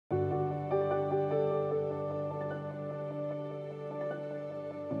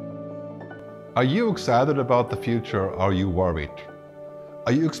Are you excited about the future or are you worried?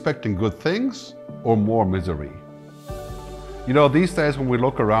 Are you expecting good things or more misery? You know, these days when we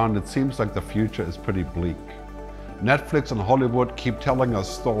look around, it seems like the future is pretty bleak. Netflix and Hollywood keep telling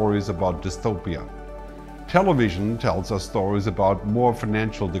us stories about dystopia. Television tells us stories about more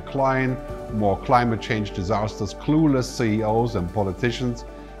financial decline, more climate change disasters, clueless CEOs and politicians,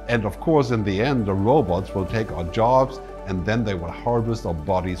 and of course in the end the robots will take our jobs and then they will harvest our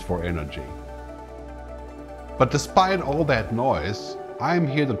bodies for energy. But despite all that noise, I'm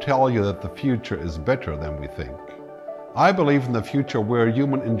here to tell you that the future is better than we think. I believe in the future where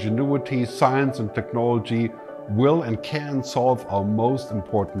human ingenuity, science and technology will and can solve our most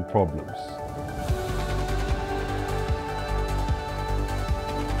important problems.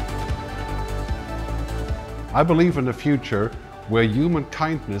 I believe in a future where human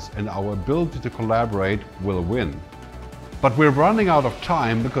kindness and our ability to collaborate will win. But we're running out of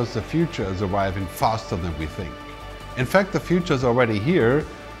time because the future is arriving faster than we think. In fact, the future is already here,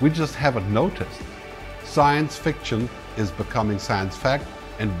 we just haven't noticed. Science fiction is becoming science fact,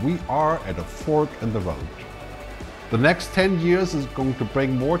 and we are at a fork in the road. The next 10 years is going to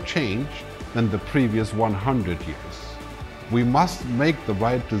bring more change than the previous 100 years. We must make the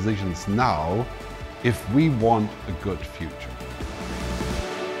right decisions now if we want a good future.